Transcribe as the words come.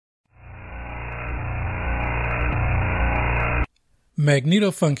Magneto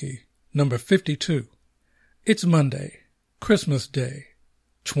Funky, number 52. It's Monday, Christmas Day,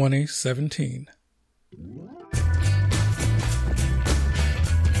 2017.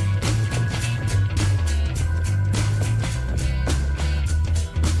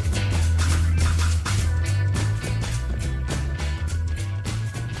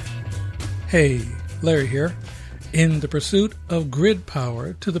 Hey, Larry here, in the pursuit of grid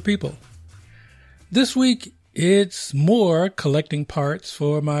power to the people. This week, it's more collecting parts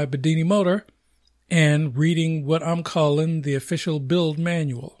for my Bedini motor and reading what I'm calling the official build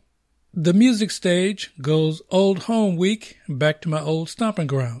manual. The music stage goes old home week back to my old stomping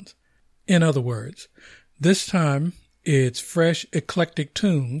grounds. In other words, this time it's fresh eclectic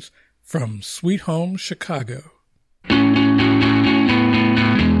tunes from Sweet Home Chicago.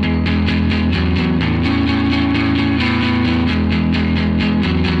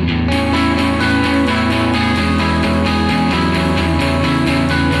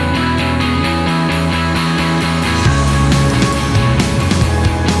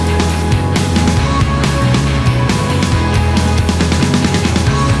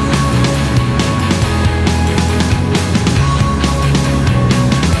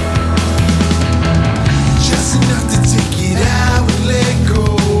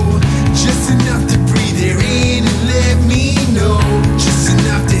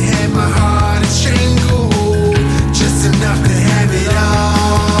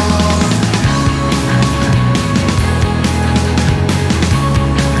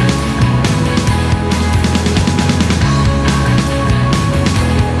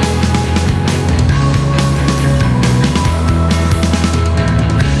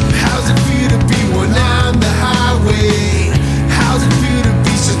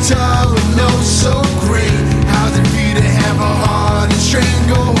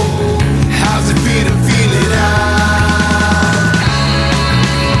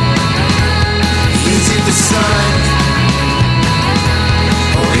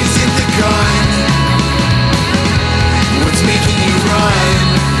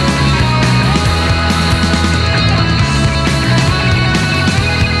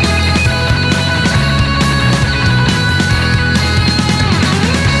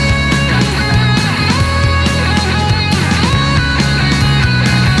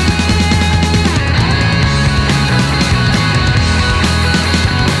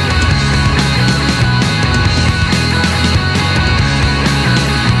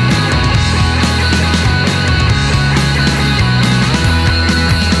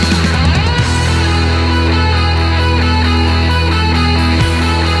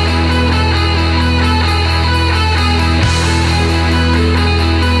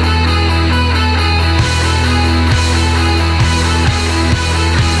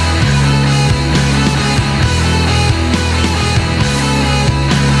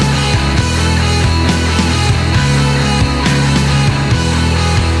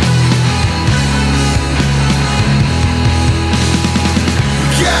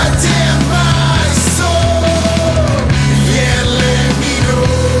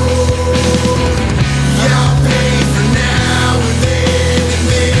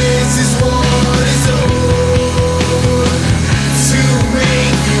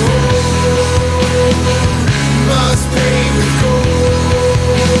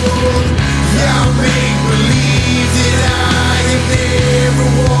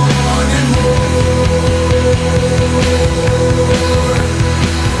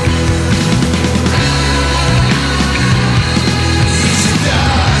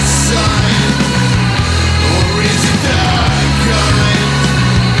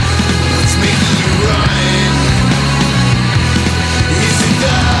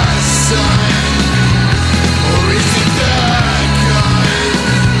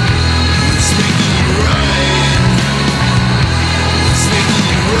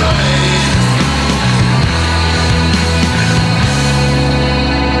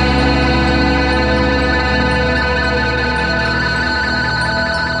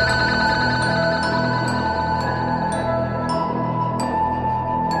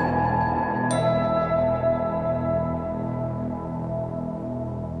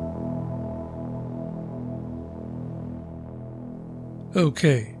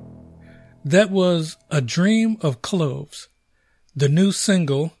 Okay, that was A Dream of Cloves, the new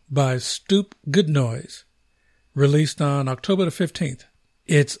single by Stoop Goodnoise, released on October the 15th.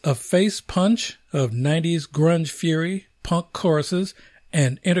 It's a face punch of 90s grunge fury, punk choruses,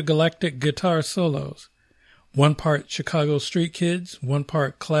 and intergalactic guitar solos. One part Chicago street kids, one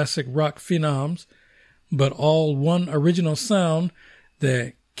part classic rock phenoms, but all one original sound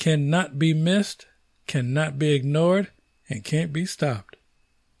that cannot be missed, cannot be ignored, and can't be stopped.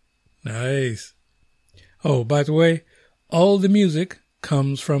 Nice. Oh, by the way, all the music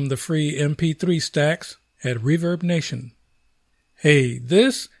comes from the free MP3 stacks at Reverb Nation. Hey,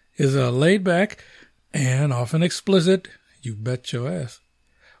 this is a laid-back and often explicit, you bet your ass,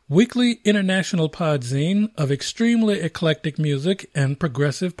 weekly international podzine of extremely eclectic music and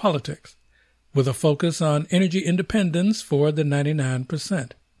progressive politics, with a focus on energy independence for the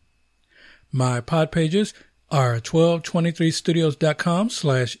 99%. My pod pages are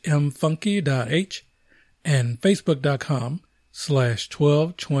 1223studios.com/mfunky.h and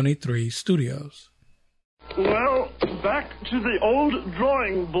facebook.com/1223studios. Well, back to the old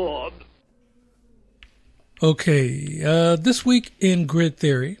drawing board. Okay, this week in Grid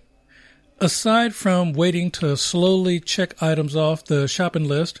Theory, aside from waiting to slowly check items off the shopping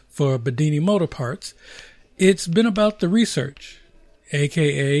list for Bedini motor parts, it's been about the research,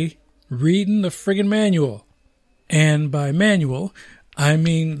 aka reading the friggin' manual. And by manual, I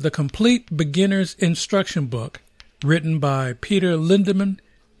mean the complete beginner's instruction book written by Peter Lindemann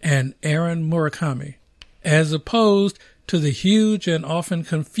and Aaron Murakami, as opposed to the huge and often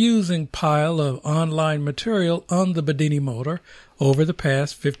confusing pile of online material on the Bedini motor over the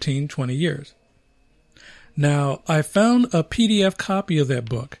past 15-20 years. Now, I found a PDF copy of that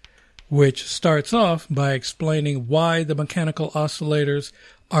book, which starts off by explaining why the mechanical oscillators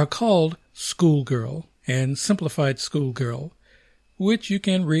are called Schoolgirl and Simplified Schoolgirl, which you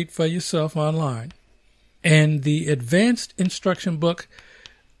can read for yourself online, and the advanced instruction book,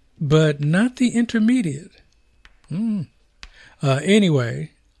 but not the intermediate.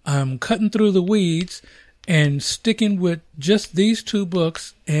 Anyway, I'm cutting through the weeds and sticking with just these two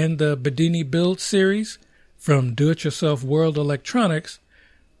books and the Bedini Build series from Do-It-Yourself World Electronics,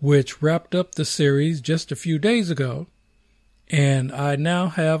 which wrapped up the series just a few days ago, and I now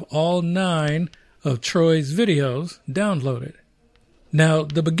have all 9 of Troy's videos downloaded. Now,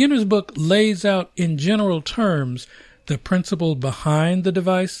 the beginner's book lays out in general terms the principle behind the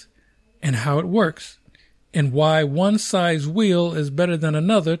device and how it works, and why one size wheel is better than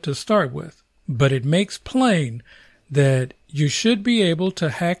another to start with. But it makes plain that you should be able to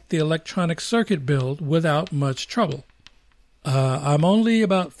hack the electronic circuit build without much trouble. I'm only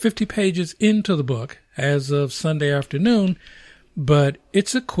about 50 pages into the book as of Sunday afternoon, but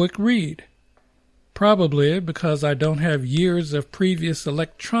it's a quick read. Probably because I don't have years of previous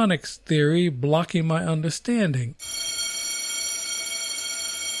electronics theory blocking my understanding.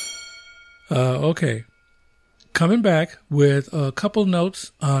 Okay. Coming back with a couple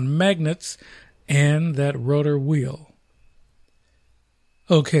notes on magnets and that rotor wheel.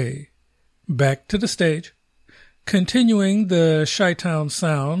 Okay, back to the stage. Continuing the Chi-Town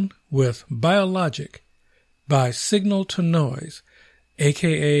sound with Biologic by Signal to Noise,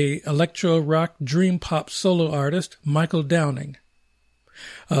 a.k.a. electro-rock dream pop solo artist Michael Downing.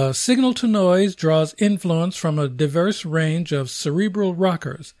 Signal to Noise draws influence from a diverse range of cerebral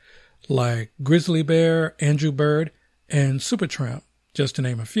rockers like Grizzly Bear, Andrew Bird, and Supertramp, just to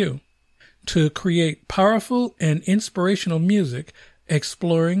name a few, to create powerful and inspirational music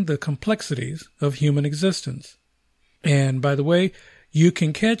exploring the complexities of human existence. And by the way, you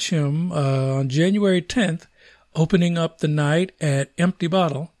can catch him on January 10th opening up the night at Empty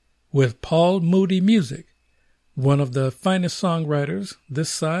Bottle with Paul Moody Music, one of the finest songwriters this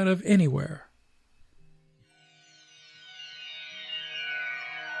side of anywhere.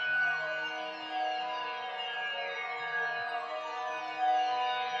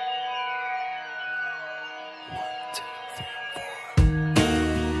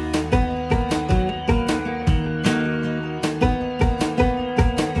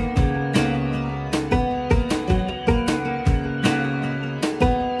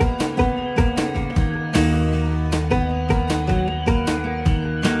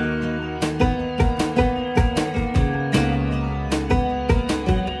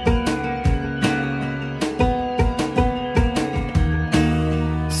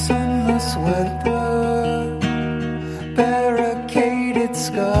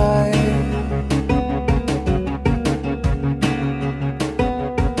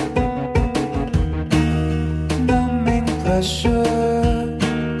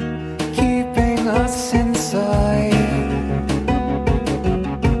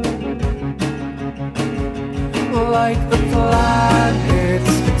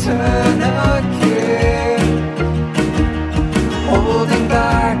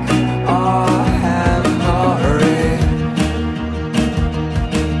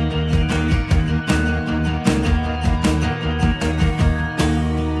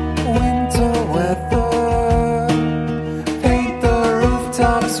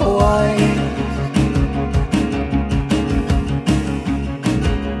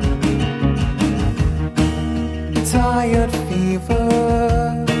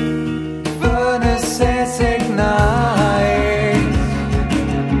 furnaces ignite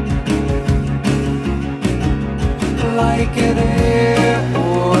like an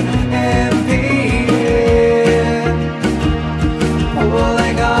airport impeding,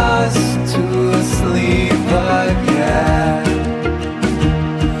 pulling us to sleep again.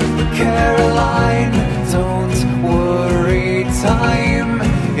 Caroline, don't worry, time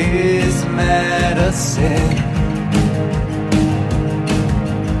is medicine.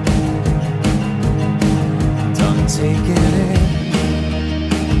 Done taking it.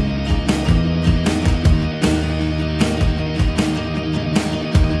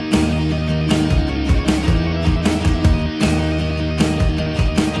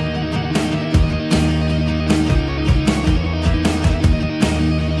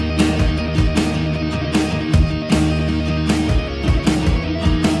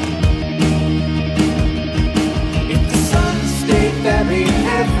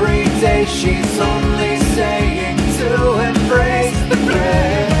 Every day she's only saying to embrace the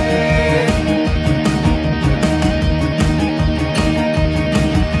pain.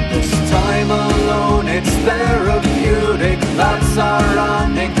 This time alone it's therapeutic. Thoughts are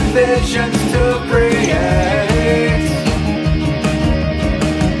running, visions to create.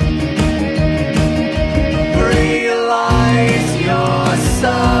 Realize you're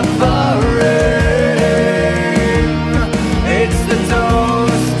suffering.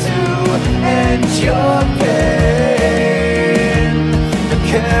 Your pain,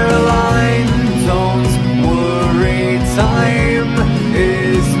 Caroline, don't worry, time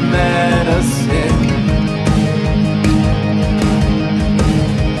is medicine.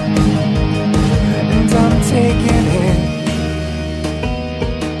 And I'm taking it.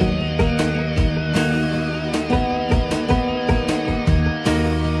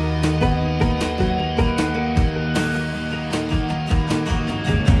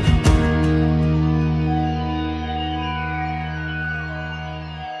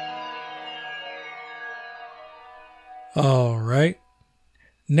 All right.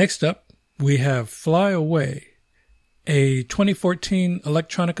 Next up, we have Fly Away, a 2014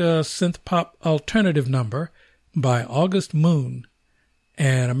 electronica synth pop alternative number by August Moon,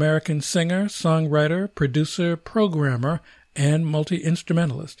 an American singer, songwriter, producer, programmer, and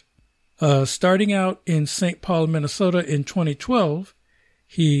multi-instrumentalist. Starting out in St. Paul, Minnesota in 2012,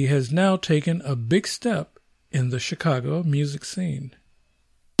 he has now taken a big step in the Chicago music scene.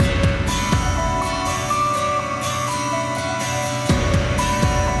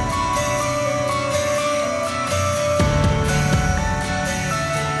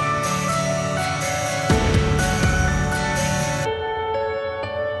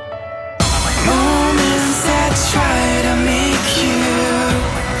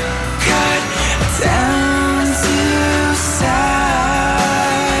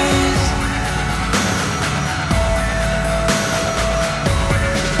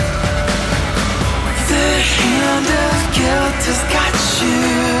 Just got you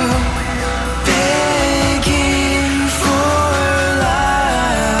begging for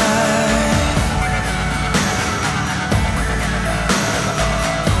life,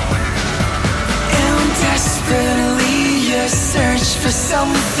 and desperately you search for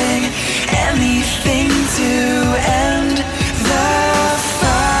something, anything to end the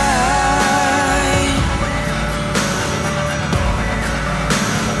fight.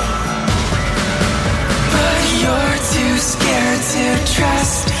 But you're too scared to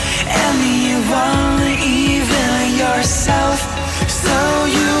trust anyone, even yourself, so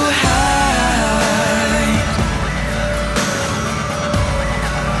you hide.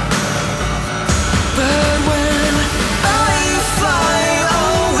 But when I fly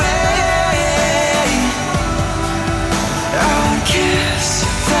away, I'll kiss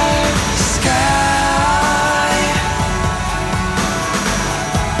the sky,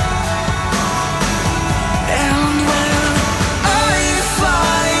 and when I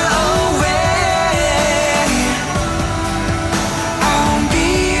fly away, I'll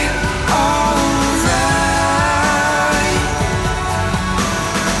be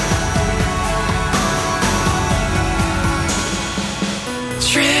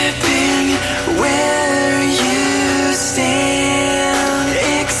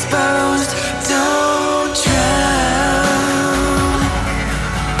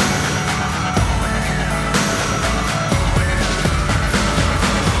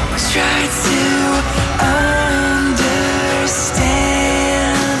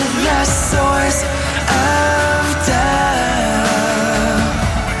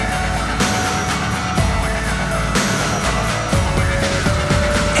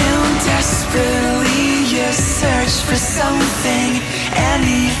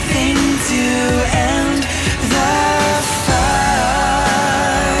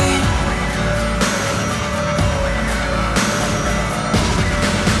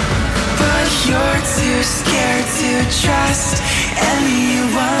trust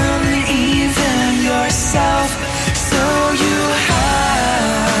anyone, even yourself, so you hide.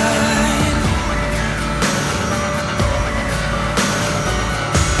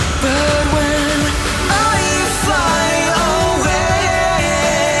 But when I fly away,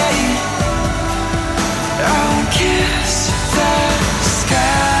 I'll kiss the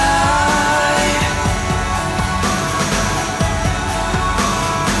sky.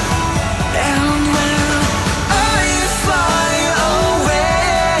 And when I fly away,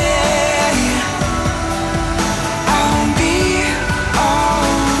 I'll be alright.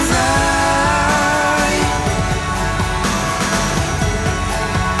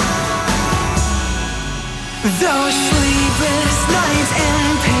 Those sleepless nights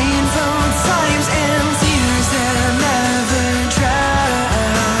and painful times and tears that never dry.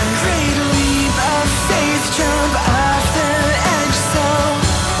 Great leap of faith, jump off the edge so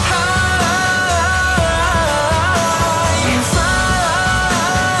high.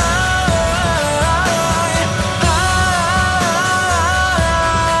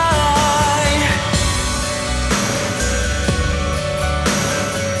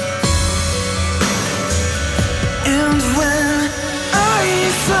 And when I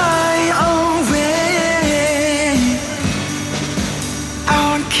fly away,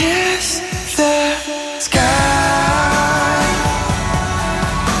 I'll kiss the sky.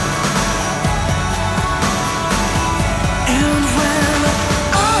 And when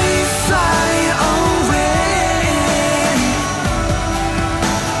I fly away,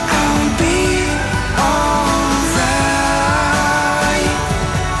 I'll be alright.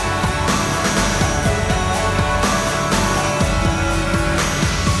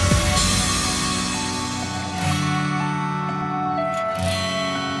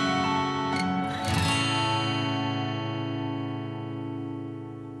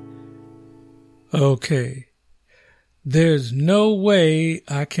 Okay. There's no way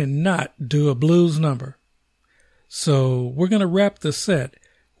I cannot do a blues number. So we're going to wrap the set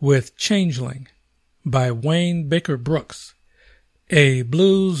with Changeling by Wayne Baker Brooks, a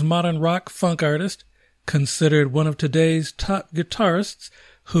blues, modern rock, funk artist considered one of today's top guitarists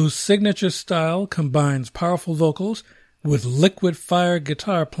whose signature style combines powerful vocals with liquid fire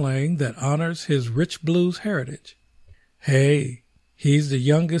guitar playing that honors his rich blues heritage. Hey, he's the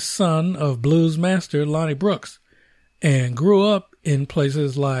youngest son of blues master Lonnie Brooks and grew up in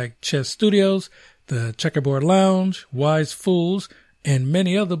places like Chess Studios, the Checkerboard Lounge, Wise Fools, and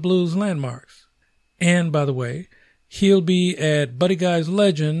many other blues landmarks. And by the way, he'll be at Buddy Guy's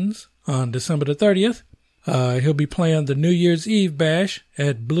Legends on December the 30th. He'll be playing the New Year's Eve Bash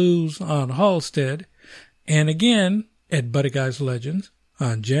at Blues on Halstead, and again at Buddy Guy's Legends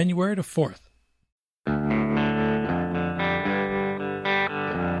on January the 4th.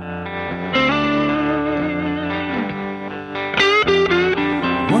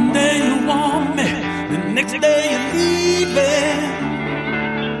 One day you want me, the next day you're leaving.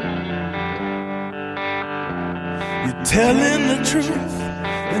 You're telling the truth,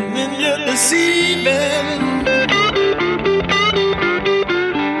 and then you're deceiving.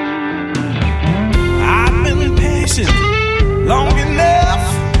 I've been patient long enough.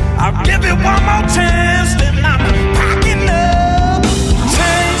 I'll give it one more chance, then I'm packing up.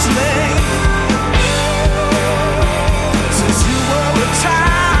 Changeling, since you were a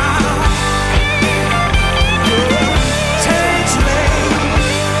child. Changeling,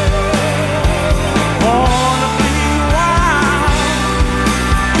 wanna be wild.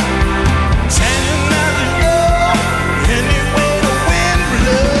 Changing as you go, any way the wind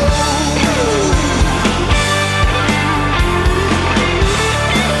blows.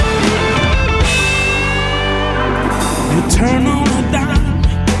 You turn on a dime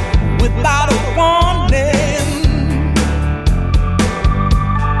without a warning.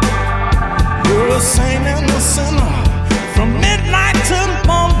 You're a saint and a sinner from midnight to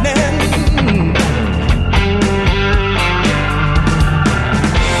morning.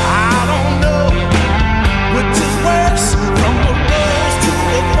 I don't know which is worse, from a rose to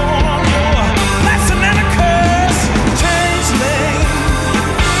a thorn. You're a blessing and a curse, changeling.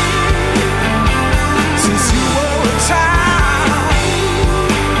 Since you were a child.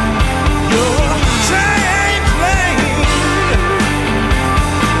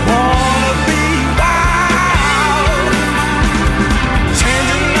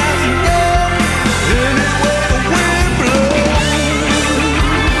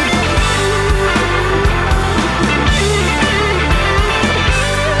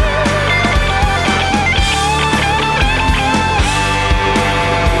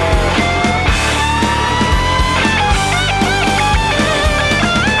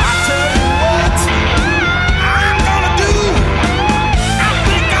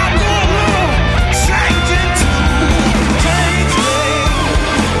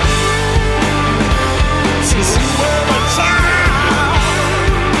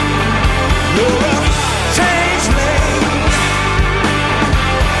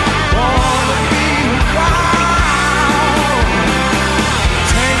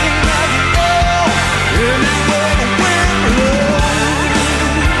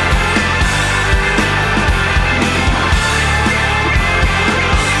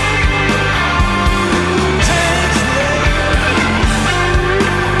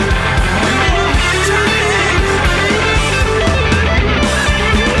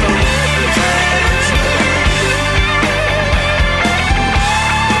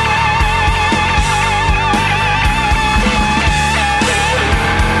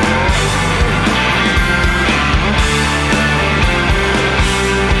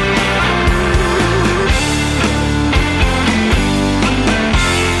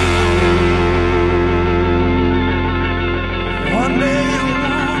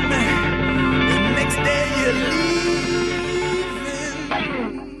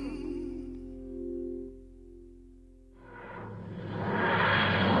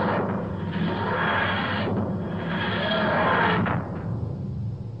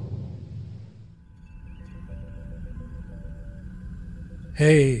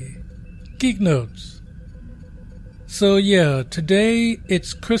 Hey, Geek Notes. So yeah, today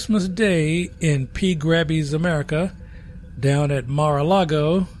it's Christmas Day in P. Grabby's America, down at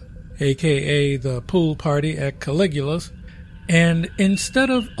Mar-a-Lago, aka the pool party at Caligula's, and instead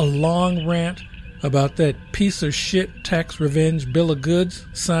of a long rant about that piece of shit tax revenge bill of goods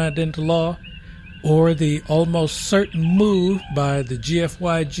signed into law, or the almost certain move by the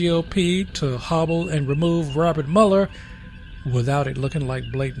GFY GOP to hobble and remove Robert Mueller without it looking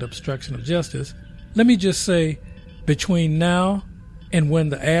like blatant obstruction of justice, let me just say, between now and when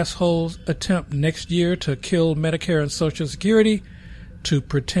the assholes attempt next year to kill Medicare and Social Security to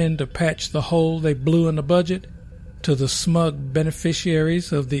pretend to patch the hole they blew in the budget, to the smug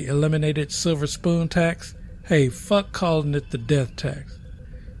beneficiaries of the eliminated silver spoon tax, hey, fuck calling it the death tax.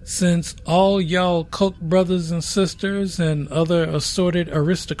 Since all y'all Koch brothers and sisters and other assorted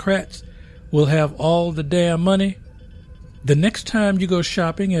aristocrats will have all the damn money, the next time you go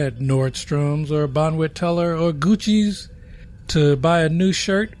shopping at Nordstrom's or Bonwit Teller or Gucci's to buy a new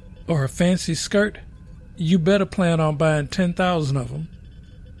shirt or a fancy skirt, you better plan on buying 10,000 of them,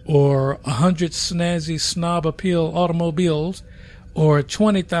 or 100 snazzy snob appeal automobiles, or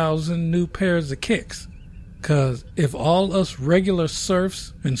 20,000 new pairs of kicks. 'Cause if all us regular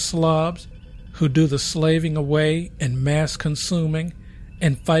serfs and slobs who do the slaving away and mass consuming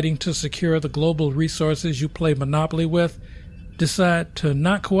and fighting to secure the global resources you play Monopoly with decide to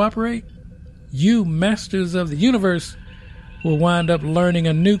not cooperate, you masters of the universe will wind up learning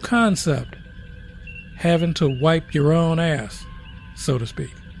a new concept, having to wipe your own ass, so to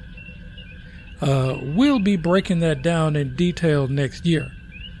speak. We'll be breaking that down in detail next year,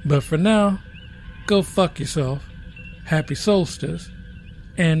 but for now, go fuck yourself, happy solstice,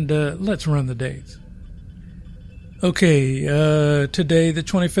 and let's run the dates. Okay, today the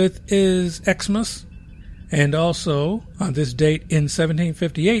 25th is Xmas, and also on this date in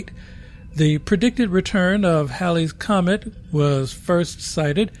 1758, the predicted return of Halley's Comet was first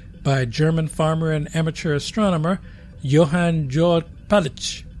sighted by German farmer and amateur astronomer Johann Georg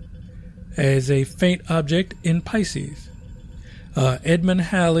Pallich as a faint object in Pisces. Edmund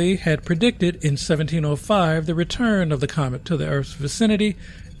Halley had predicted in 1705 the return of the comet to the Earth's vicinity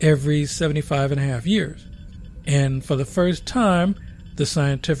every 75.5 years, and for the first time the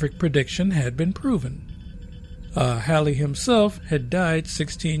scientific prediction had been proven. Halley himself had died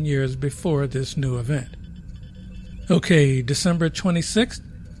 16 years before this new event. Okay, December 26th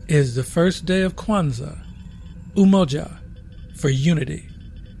is the first day of Kwanzaa, Umoja, for unity,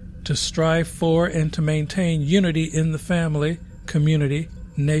 to strive for and to maintain unity in the family, community,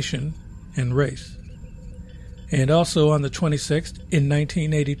 nation, and race. And also on the 26th, in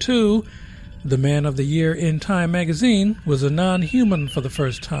 1982, the Man of the Year in Time magazine was a non-human for the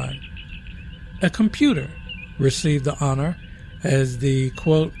first time. A computer received the honor as the,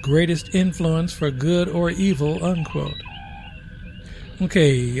 quote, greatest influence for good or evil, unquote.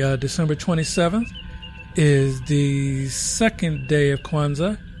 Okay, December 27th is the second day of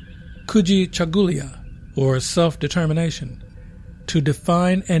Kwanzaa, Kujichagulia, or self-determination, to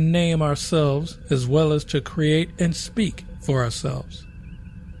define and name ourselves as well as to create and speak for ourselves.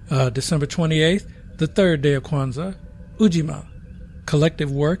 December 28th, the third day of Kwanzaa, Ujima, collective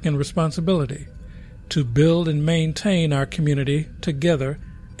work and responsibility, to build and maintain our community together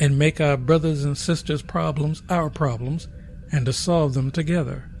and make our brothers and sisters' problems our problems and to solve them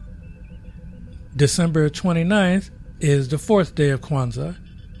together. December 29th is the fourth day of Kwanzaa,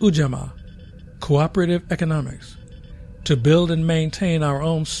 Ujamaa, cooperative economics, to build and maintain our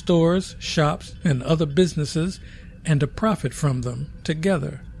own stores, shops, and other businesses and to profit from them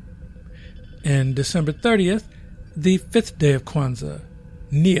together. And December 30th, the fifth day of Kwanzaa,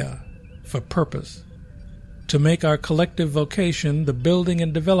 Nia, for purpose, to make our collective vocation the building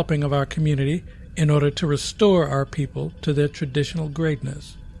and developing of our community in order to restore our people to their traditional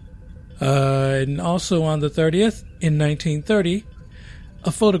greatness. And also on the 30th, in 1930,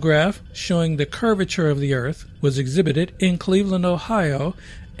 a photograph showing the curvature of the Earth was exhibited in Cleveland, Ohio,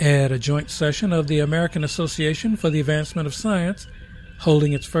 at a joint session of the American Association for the Advancement of Science,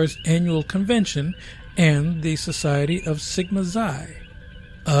 holding its first annual convention, and the Society of Sigma Xi.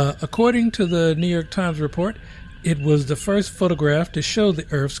 According to the New York Times report, it was the first photograph to show the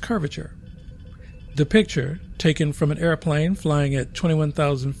Earth's curvature. The picture, taken from an airplane flying at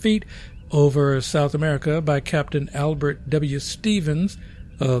 21,000 feet over South America by Captain Albert W. Stevens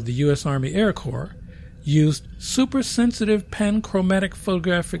of the U.S. Army Air Corps, used super-sensitive panchromatic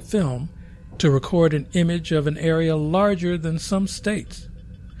photographic film to record an image of an area larger than some states.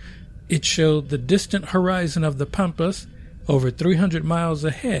 It showed the distant horizon of the Pampas over 300 miles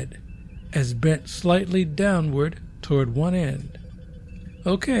ahead, as bent slightly downward toward one end.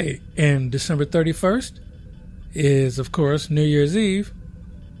 Okay, and December 31st is, of course, New Year's Eve,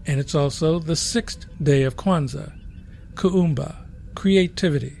 and it's also the 6th day of Kwanzaa, Kuumba,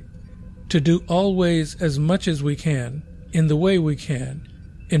 creativity, to do always as much as we can, in the way we can,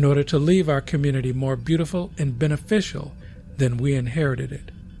 in order to leave our community more beautiful and beneficial than we inherited it.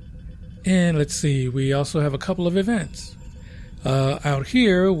 And let's see, we also have a couple of events. Out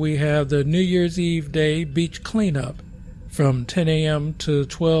here, we have the New Year's Eve Day beach cleanup from 10 a.m. to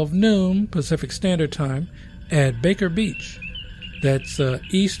 12 noon Pacific Standard Time at Baker Beach. That's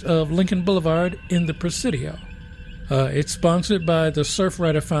east of Lincoln Boulevard in the Presidio. It's sponsored by the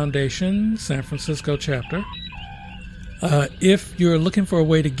Surfrider Foundation, San Francisco chapter. If you're looking for a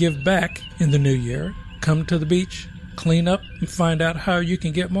way to give back in the new year, come to the beach, clean up, and find out how you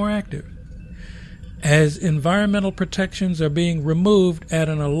can get more active. As environmental protections are being removed at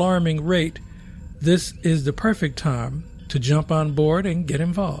an alarming rate, this is the perfect time to jump on board and get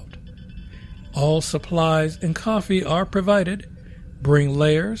involved. All supplies and coffee are provided. Bring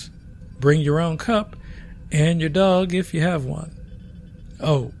layers, bring your own cup, and your dog if you have one.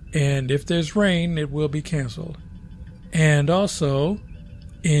 Oh, and if there's rain, it will be canceled. And also,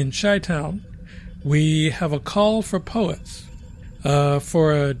 in Chi-Town, we have a call for poets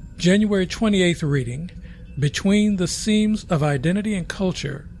for a January 28th reading, Between the Seams of Identity and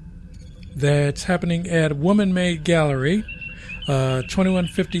Culture, that's happening at Woman Made Gallery,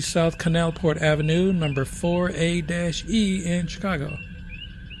 2150 South Canalport Avenue, number 4A-E in Chicago.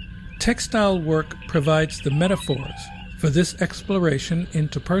 Textile work provides the metaphors for this exploration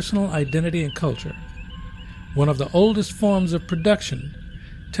into personal identity and culture. One of the oldest forms of production,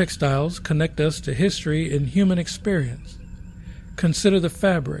 textiles connect us to history and human experience. Consider the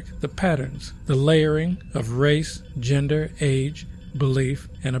fabric, the patterns, the layering of race, gender, age, belief,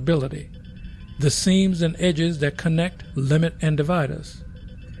 and ability. The seams and edges that connect, limit, and divide us.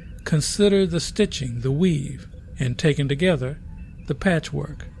 Consider the stitching, the weave, and taken together, the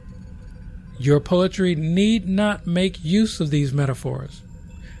patchwork. Your poetry need not make use of these metaphors.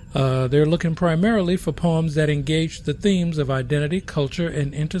 They're looking primarily for poems that engage the themes of identity, culture,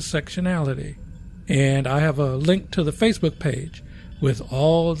 and intersectionality. And I have a link to the Facebook page with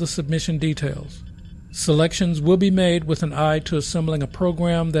all the submission details. Selections will be made with an eye to assembling a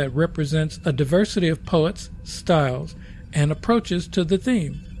program that represents a diversity of poets, styles, and approaches to the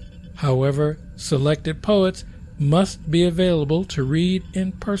theme. However, selected poets must be available to read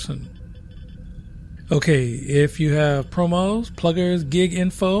in person. Okay, if you have promos, pluggers, gig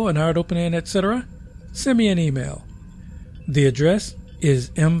info, an art opening, etc., send me an email. The address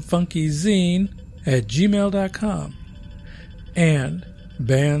is mfunkyzine@gmail.com. And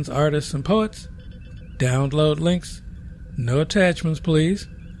bands, artists, and poets, download links, no attachments, please,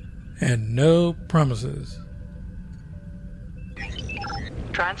 and no promises.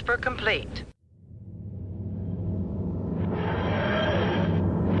 Transfer complete.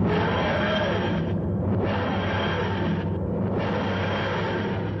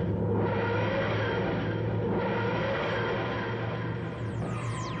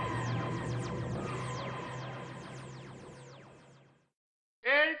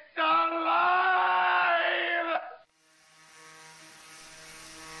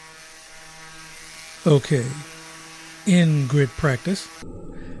 Okay, in grid practice,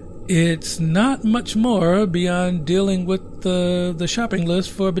 it's not much more beyond dealing with the shopping list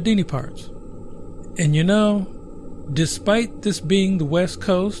for Bedini parts. And you know, despite this being the West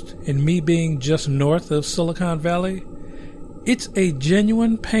Coast and me being just north of Silicon Valley, it's a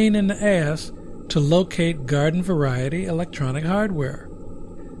genuine pain in the ass to locate garden variety electronic hardware.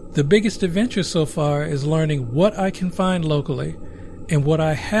 The biggest adventure so far is learning what I can find locally and what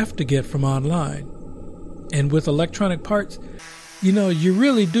I have to get from online. And with electronic parts, you know, you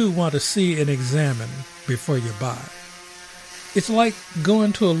really do want to see and examine before you buy. It's like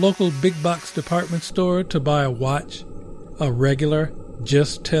going to a local big box department store to buy a watch, a regular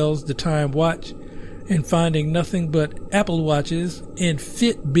just tells the time watch, and finding nothing but Apple Watches and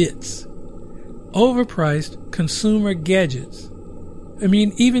Fitbits. Overpriced consumer gadgets. I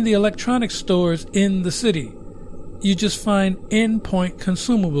mean, even the electronic stores in the city, you just find endpoint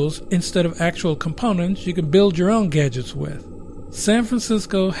consumables instead of actual components you can build your own gadgets with. San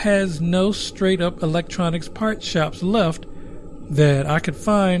Francisco has no straight-up electronics part shops left that I could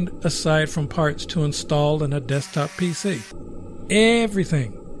find aside from parts to install in a desktop PC.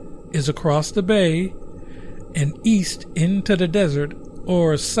 Everything is across the bay and east into the desert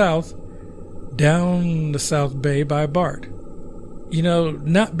or south down the South Bay by BART. You know,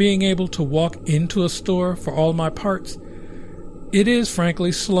 not being able to walk into a store for all my parts, it is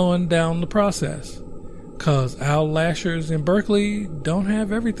frankly slowing down the process. because our lashers in Berkeley don't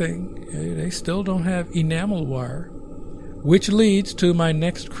have everything. They still don't have enamel wire, which leads to my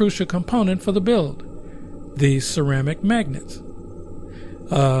next crucial component for the build, the ceramic magnets.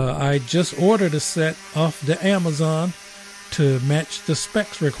 I just ordered a set off the Amazon to match the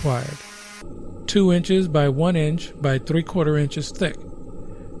specs required. 2 inches by 1 inch by 3/4 inches thick,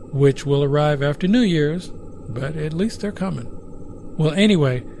 which will arrive after New Year's, but at least they're coming. Well,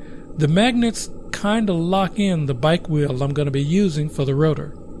 anyway, the magnets kind of lock in the bike wheel I'm going to be using for the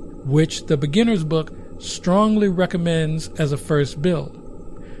rotor, which the beginner's book strongly recommends as a first build.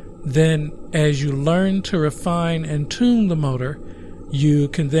 Then, as you learn to refine and tune the motor, you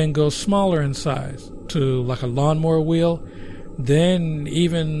can then go smaller in size to like a lawnmower wheel, then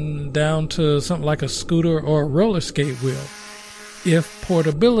even down to something like a scooter or a roller skate wheel, if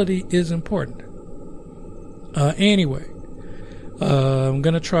portability is important. Anyway, I'm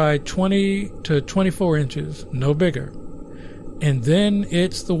going to try 20 to 24 inches, no bigger. And then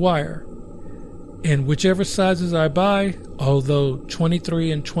it's the wire. And whichever sizes I buy, although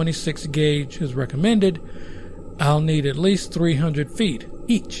 23 and 26 gauge is recommended, I'll need at least 300 feet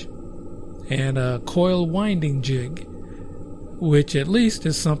each. And a coil winding jig, which at least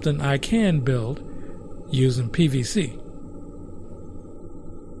is something I can build using PVC.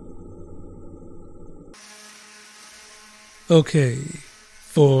 Okay,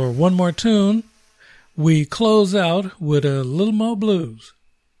 for one more tune, we close out with a little more blues.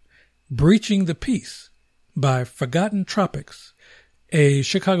 Breaching the Peace by Forgotten Tropics, a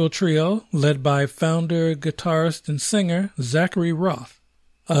Chicago trio led by founder, guitarist, and singer Zachary Roth.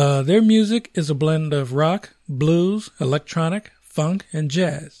 Their music is a blend of rock, blues, electronic, funk, and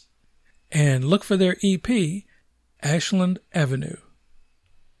jazz. And look for their EP, Ashland Avenue.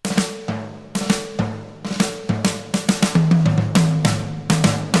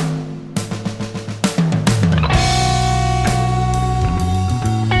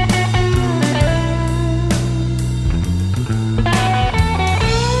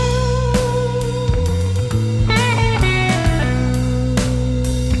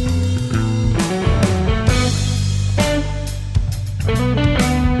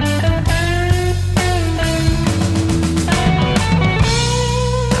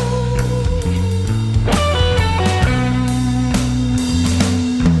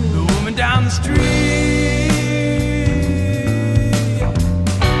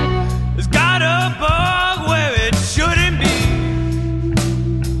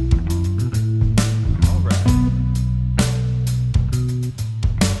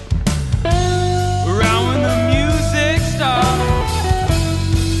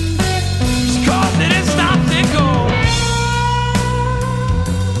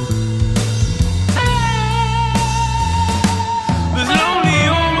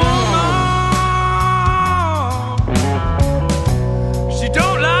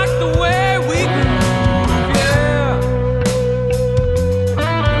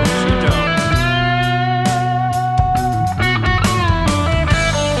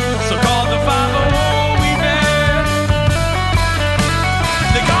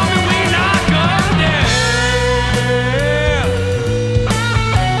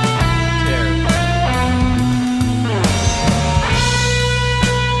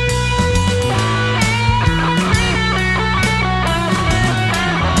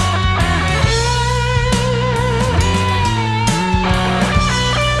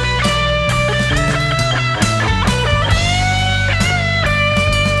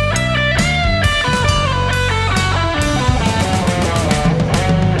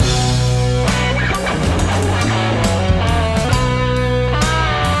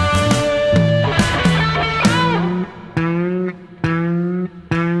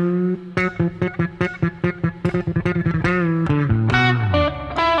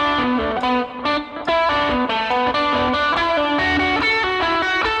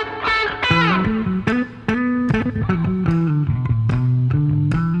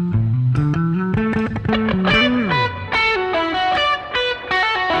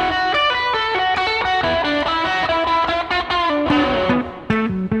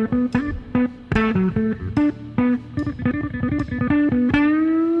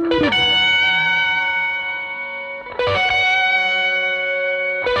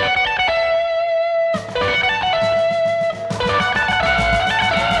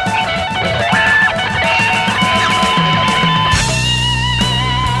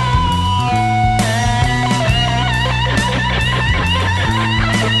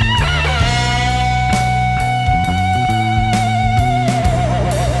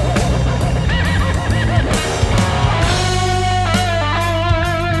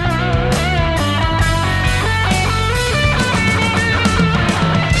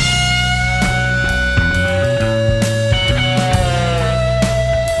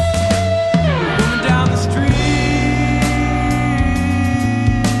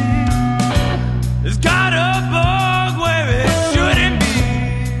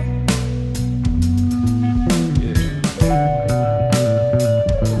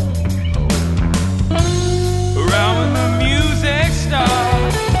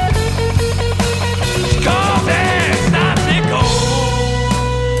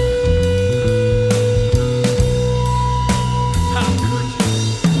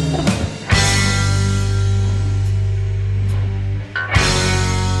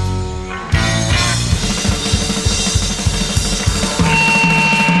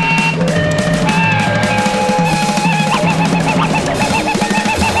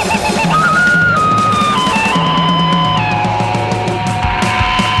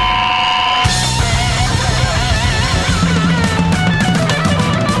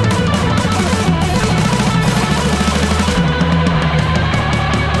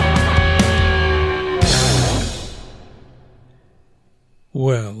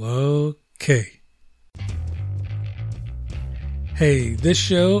 Well, okay. Hey, this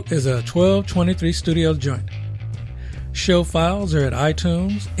show is a 1223 studio joint. Show files are at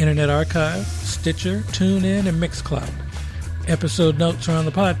iTunes, Internet Archive, Stitcher, TuneIn, and Mixcloud. Episode notes are on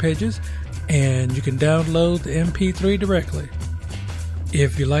the pod pages, and you can download the MP3 directly.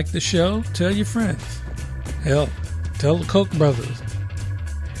 If you like the show, tell your friends. Hell, tell the Koch brothers.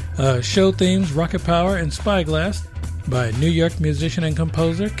 Show themes Rocket Power and Spyglass by New York musician and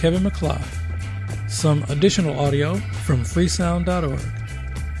composer Kevin MacLeod. Some additional audio from freesound.org.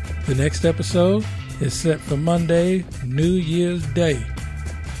 The next episode is set for Monday, New Year's Day.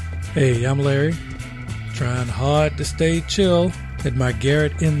 Hey, I'm Larry, trying hard to stay chill at my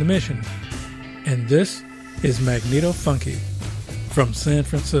garret in the Mission. And this is Magneto Funky from San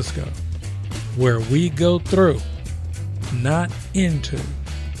Francisco, where we go through, not into,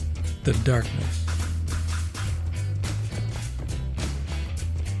 the darkness.